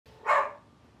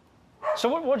So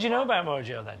what do you know about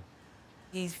Mojo, then?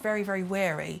 He's very, very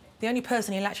wary. The only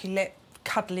person he'll actually let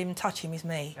cuddle him, touch him, is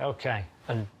me. OK.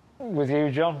 And with you,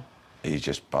 John? He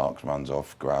just barks, runs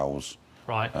off, growls.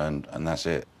 Right. And that's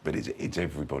it. But it's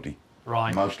everybody.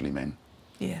 Right. Mostly men.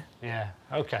 Yeah. Yeah,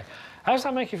 OK. How does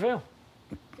that make you feel?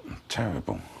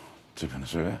 Terrible, to be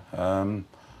honest with you.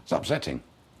 It's upsetting.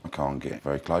 I can't get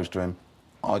very close to him.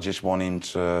 I just want him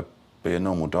to be a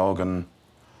normal dog and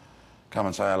come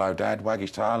and say hello, Dad, wag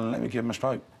his tail and let me give him a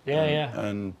stroke. Yeah, yeah.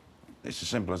 And it's as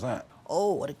simple as that.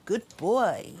 Oh, what a good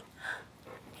boy.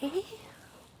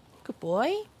 Good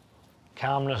boy.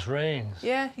 Calmness reigns.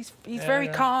 Yeah, he's very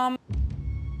calm.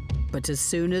 But as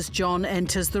soon as John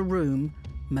enters the room,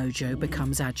 Mojo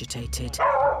becomes agitated.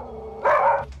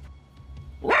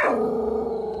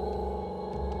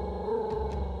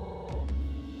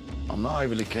 I'm not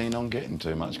overly keen on getting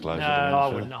too much closer. No,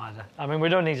 I wouldn't either. I mean, we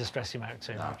don't need to stress him out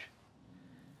too much.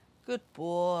 Good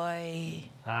boy.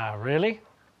 Ah, really?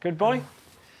 Good boy?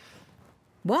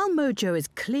 While Mojo is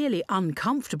clearly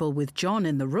uncomfortable with John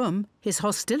in the room, his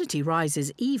hostility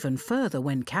rises even further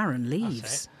when Karen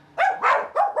leaves.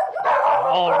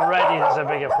 Already there's a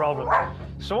bigger problem.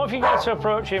 So what have you got to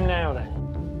approach him now, then?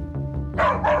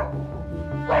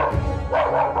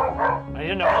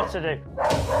 You know what to do.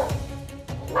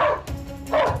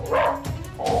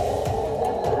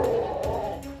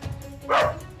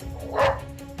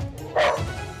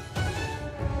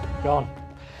 Gone.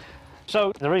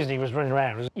 So the reason he was running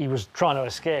around was he was trying to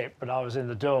escape, but I was in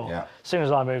the door. Yeah. As soon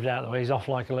as I moved out of the way, he's off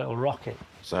like a little rocket.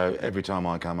 So every time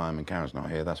I come home and Karen's not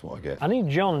here, that's what I get. I need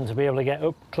John to be able to get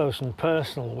up close and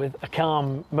personal with a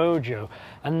calm Mojo.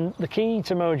 And the key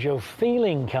to Mojo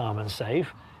feeling calm and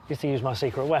safe is to use my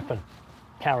secret weapon,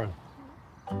 Karen.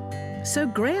 So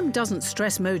Graeme doesn't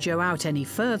stress Mojo out any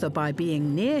further by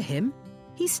being near him.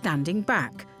 He's standing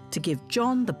back to give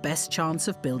John the best chance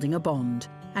of building a bond.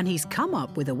 And he's come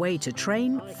up with a way to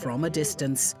train from a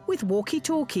distance, with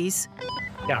walkie-talkies.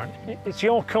 Karen, it's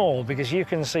your call because you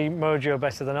can see Mojo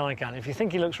better than I can. If you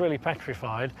think he looks really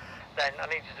petrified, then I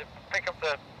need you to pick up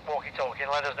the walkie-talkie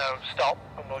and let us know stop,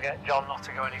 and we'll get John not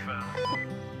to go any further.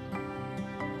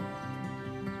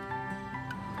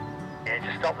 Yeah,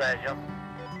 just stop there, John.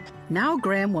 Now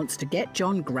Graeme wants to get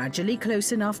John gradually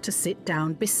close enough to sit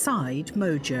down beside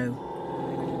Mojo.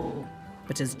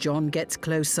 But as John gets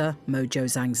closer,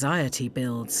 Mojo's anxiety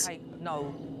builds. Hey,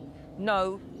 no.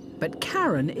 No. But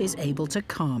Karen is able to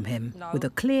calm him with a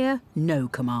clear no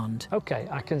command. OK,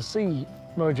 I can see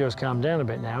Mojo's calmed down a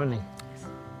bit now, isn't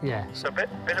he? Yeah. So a bit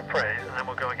of praise, and then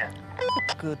we'll go again.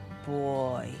 Good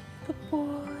boy. Good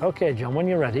boy. OK, John, when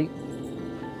you're ready.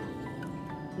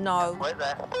 No. Wait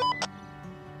there.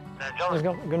 Now, John's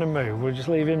not going to move. We'll just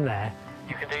leave him there.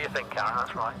 You can do your thing, Karen,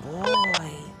 that's right.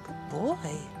 Boy. Good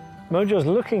boy. Mojo's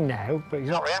looking now, but he's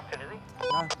not reacting, is he?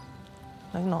 No.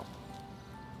 No, not.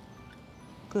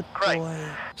 Good Great. boy.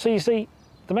 So you see,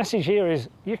 the message here is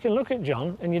you can look at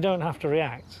John and you don't have to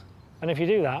react. And if you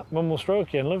do that, Mum will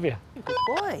stroke you and love you. Good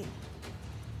boy.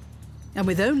 And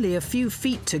with only a few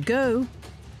feet to go,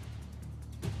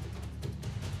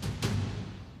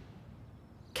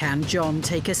 can John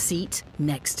take a seat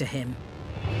next to him?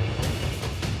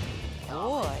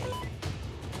 Boy.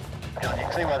 You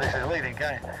can see where this is leading,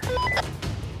 can't you?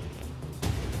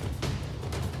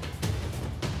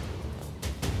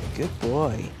 Good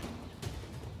boy.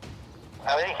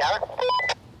 How are you, Karen?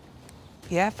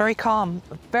 Yeah, very calm.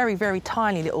 A very, very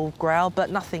tiny little growl,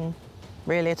 but nothing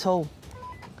really at all.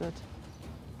 Good.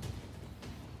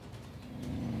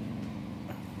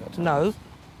 No.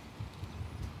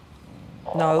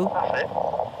 No. That's it.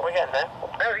 We're getting there.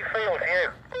 How does he feel to you?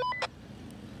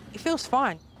 He feels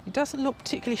fine. He doesn't look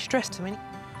particularly stressed to me.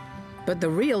 But the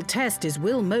real test is,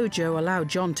 will Mojo allow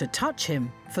John to touch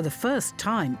him for the first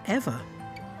time ever?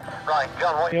 Right,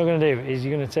 John, what you're going to do is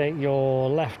you're going to take your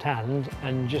left hand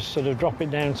and just sort of drop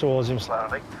it down towards him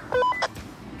slowly.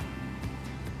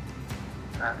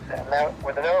 That's it. Now,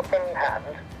 with an open hand,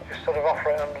 just sort of offer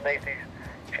it underneath his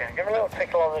chin. Give him a little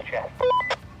tickle on the chest.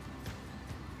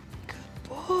 Good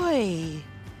boy.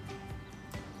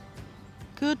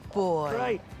 Good boy.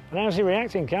 Great. And how's he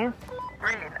reacting, Karen?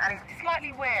 Brilliant. And he's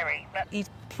slightly wary, but he's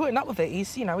putting up with it.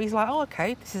 He's, you know, he's like, oh,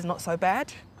 OK, this is not so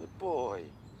bad. Good boy.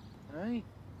 Hey?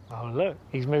 Oh, look,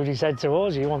 he's moved his head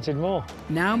towards you. He wanted more.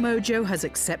 Now Mojo has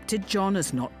accepted John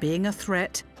as not being a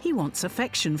threat. He wants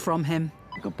affection from him.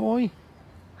 Good boy.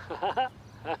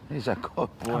 He's a good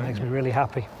boy. That makes me really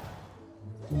happy.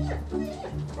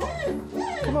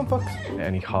 Come on, Bucks.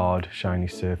 Any hard, shiny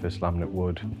surface, laminate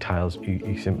wood, tiles,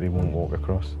 he simply won't walk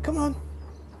across. Come on.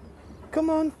 Come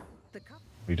on.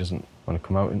 He doesn't want to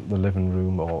come out into the living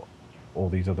room or all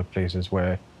these other places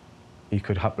where he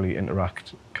could happily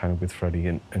interact kind of with Freddie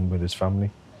and with his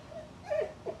family.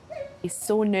 He's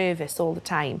so nervous all the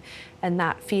time, and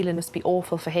that feeling must be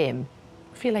awful for him.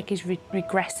 I feel like he's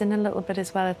regressing a little bit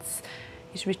as well.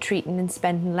 He's retreating and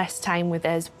spending less time with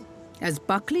us. As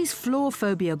Buckley's floor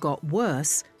phobia got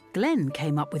worse, Glenn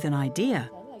came up with an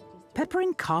idea: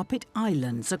 peppering carpet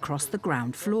islands across the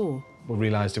ground floor. We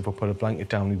realised if we put a blanket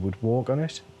down, he would walk on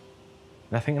it.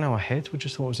 And I think in our heads, we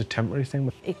just thought it was a temporary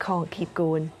thing. It can't keep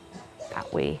going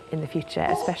that way in the future,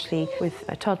 especially with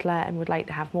a toddler and would like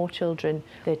to have more children.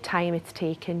 The time it's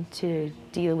taken to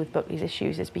deal with Buckley's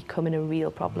issues is becoming a real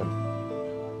problem.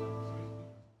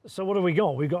 So what have we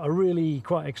got? We've got a really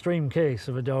quite extreme case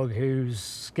of a dog who's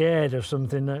scared of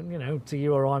something that, you know, to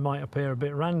you or I might appear a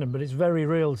bit random, but it's very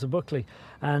real to Buckley.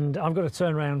 And I've got to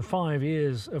turn around 5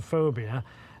 years of phobia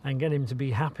and get him to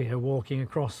be happier walking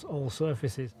across all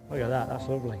surfaces. Look at that, that's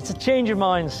lovely. It's a change of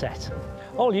mindset.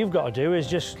 All you've got to do is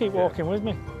just keep walking with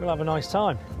me. We'll have a nice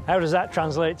time. How does that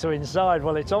translate to inside?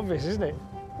 Well, it's obvious, isn't it?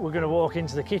 We're going to walk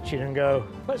into the kitchen and go,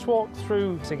 let's walk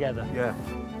through together. Yeah.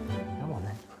 Come on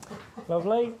then.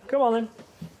 Lovely. Come on then.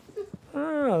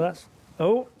 Oh, that's...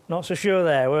 Oh, not so sure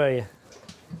there, were you?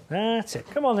 That's it.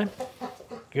 Come on then.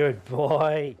 Good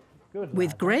boy. Good With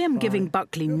lad. Graeme That's giving fine.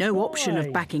 Buckley Good no boy. option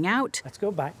of backing out, Let's go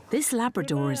back. this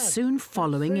Labrador is lad. soon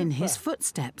following in his Super.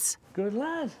 footsteps. Good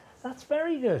lad. That's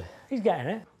very good. He's getting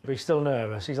it. But he's still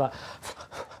nervous. He's like,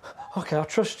 OK, I'll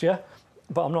trust you,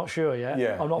 but I'm not sure yet.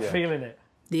 Yeah, I'm not yeah. feeling it.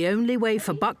 The only way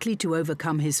for Buckley to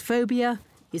overcome his phobia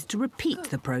is to repeat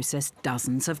the process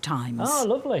dozens of times. Oh,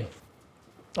 lovely.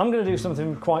 I'm going to do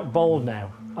something quite bold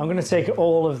now. I'm going to take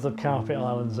all of the carpet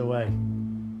islands away.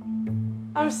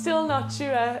 I'm still not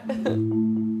sure.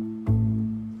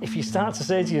 If you start to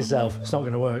say to yourself, it's not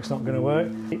going to work, it's not going to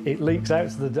work, it leaks out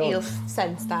to the dog. He'll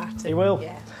sense that. He will.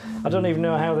 Yeah. I don't even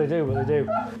know how they do, but they do.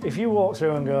 If you walk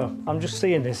through and go, I'm just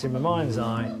seeing this in my mind's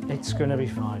eye, it's going to be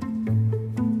fine.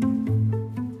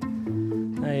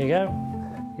 There you go.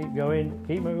 Keep going,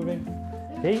 keep moving,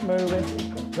 keep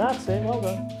moving. That's it, well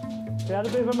done. You had a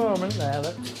bit of a moment there.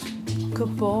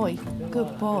 Good boy.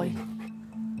 Good boy.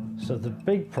 So the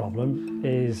big problem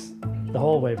is the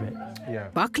hallway bit. Yeah.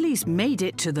 Buckley's made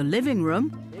it to the living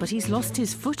room, but he's lost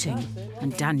his footing,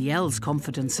 and Danielle's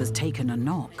confidence has taken a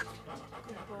knock.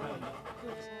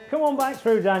 Come on back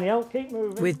through, Danielle. Keep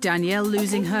moving. With Danielle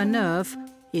losing her nerve,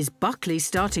 is Buckley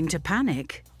starting to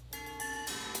panic?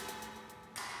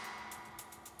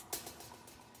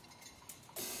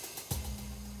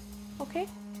 OK.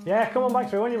 Yeah, come on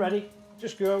back through when you're ready.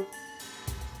 Just go.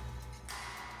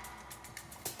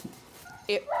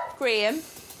 Graeme.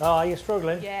 Oh, you're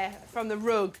struggling. Yeah, from the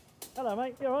rug. Hello,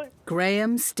 mate. You all right?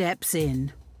 Graeme steps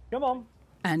in Come on.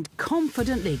 and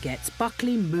confidently gets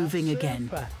Buckley moving again.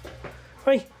 Super.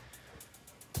 Hey.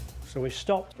 So we've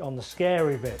stopped on the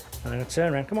scary bit. And I'm going to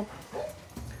turn around. Come on.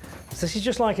 So this is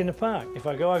just like in the park. If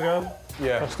I go, I go.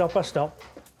 Yeah. If I stop, I stop.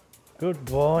 Good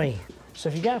boy. So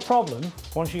if you get a problem,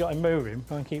 once you got him moving,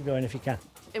 try and keep going if you can.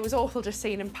 It was awful just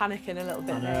seeing him panicking a little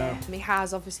bit there. And he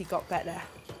has obviously got better.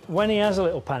 When he has a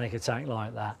little panic attack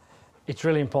like that, it's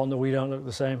really important that we don't look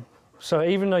the same. So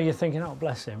even though you're thinking, oh,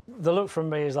 bless him, the look from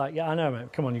me is like, yeah, I know,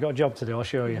 mate. Come on, you've got a job to do. I'll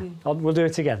show you. We'll do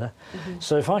it together.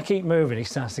 So if I keep moving, he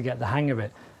starts to get the hang of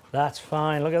it. That's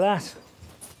fine. Look at that.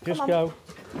 Just on. go.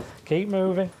 Keep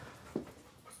moving.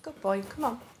 Good boy, come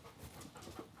on.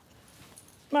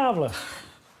 Marvellous.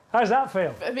 How's that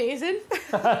feel? Amazing.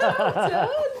 Well done.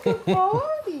 Good boy.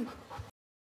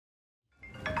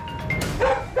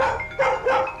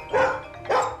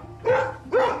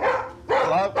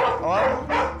 Hello? Hello?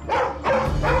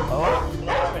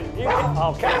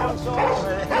 I'll carry on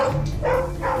talking.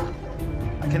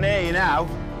 I can hear you now.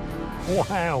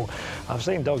 Wow. I've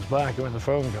seen dogs bark when the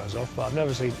phone goes off, but I've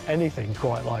never seen anything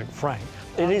quite like Frank.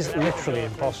 It is literally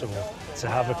impossible to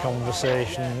have a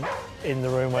conversation in the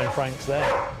room when Frank's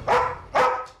there.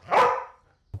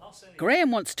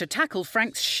 Graeme wants to tackle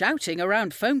Frank's shouting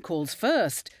around phone calls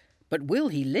first, but will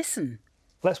he listen?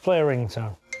 Let's play a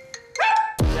ringtone.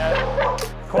 Yeah.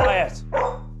 Quiet.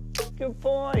 Good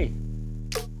boy.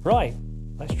 Right,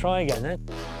 let's try again then.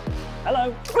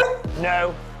 Hello.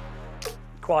 No.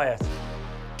 Quiet.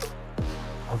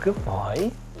 Oh, good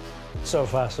boy. So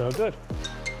far, so good.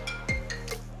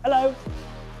 Hello.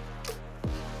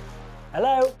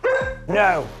 Hello.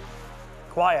 No.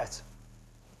 Quiet.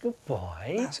 Good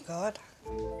boy. That's good.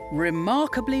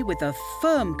 Remarkably, with a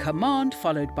firm command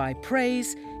followed by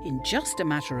praise, in just a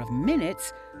matter of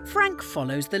minutes, Frank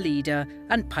follows the leader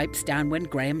and pipes down when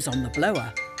Graeme's on the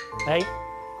blower. Hey,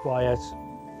 quiet.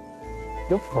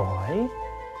 Good boy.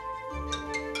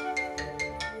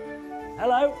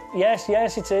 Hello. Yes,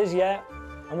 yes, it is, yeah.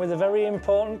 and with a very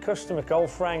important customer called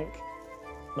Frank.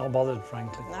 Not bothered,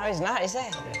 frankly. No, he's not, is he?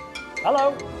 Yeah.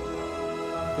 Hello.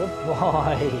 Good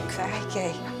boy.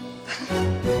 Crikey.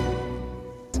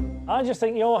 I just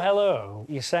think your hello,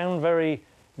 you sound very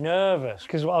nervous,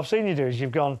 because what I've seen you do is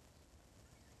you've gone,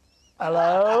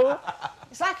 hello?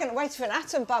 It's like I'm waiting for an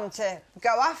atom bomb to go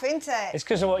off, isn't it? It's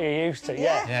because of what you're used to,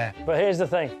 Yeah. Yeah. But here's the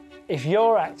thing. If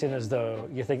you're acting as though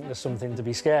you think there's something to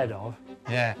be scared of,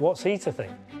 Yeah. what's he to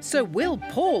think? So will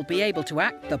Paul be able to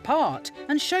act the part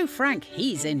and show Frank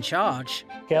he's in charge?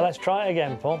 OK, let's try it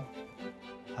again, Paul.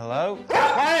 Hello?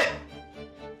 Quiet!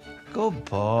 Good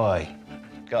boy.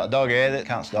 Got a dog here that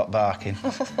can't stop barking.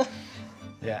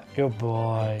 Yeah. Good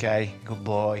boy. OK, good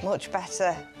boy. Much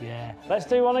better. Yeah. Let's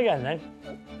do one again, then.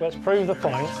 Let's prove the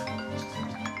point.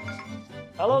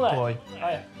 Hello there. boy.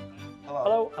 Hiya. Hello.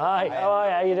 Hello. Hi. Hiya. How are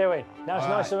you? How you doing? No, it's All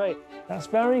nice right. to meet. That's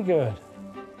very good.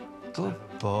 Good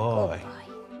boy.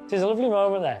 There's a lovely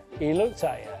moment there. He looked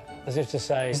at you as if to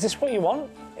say, is this what you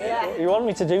want? Yeah. You want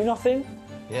me to do nothing?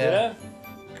 Yeah. You know?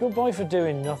 Good boy for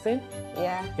doing nothing.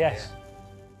 Yeah. Yes.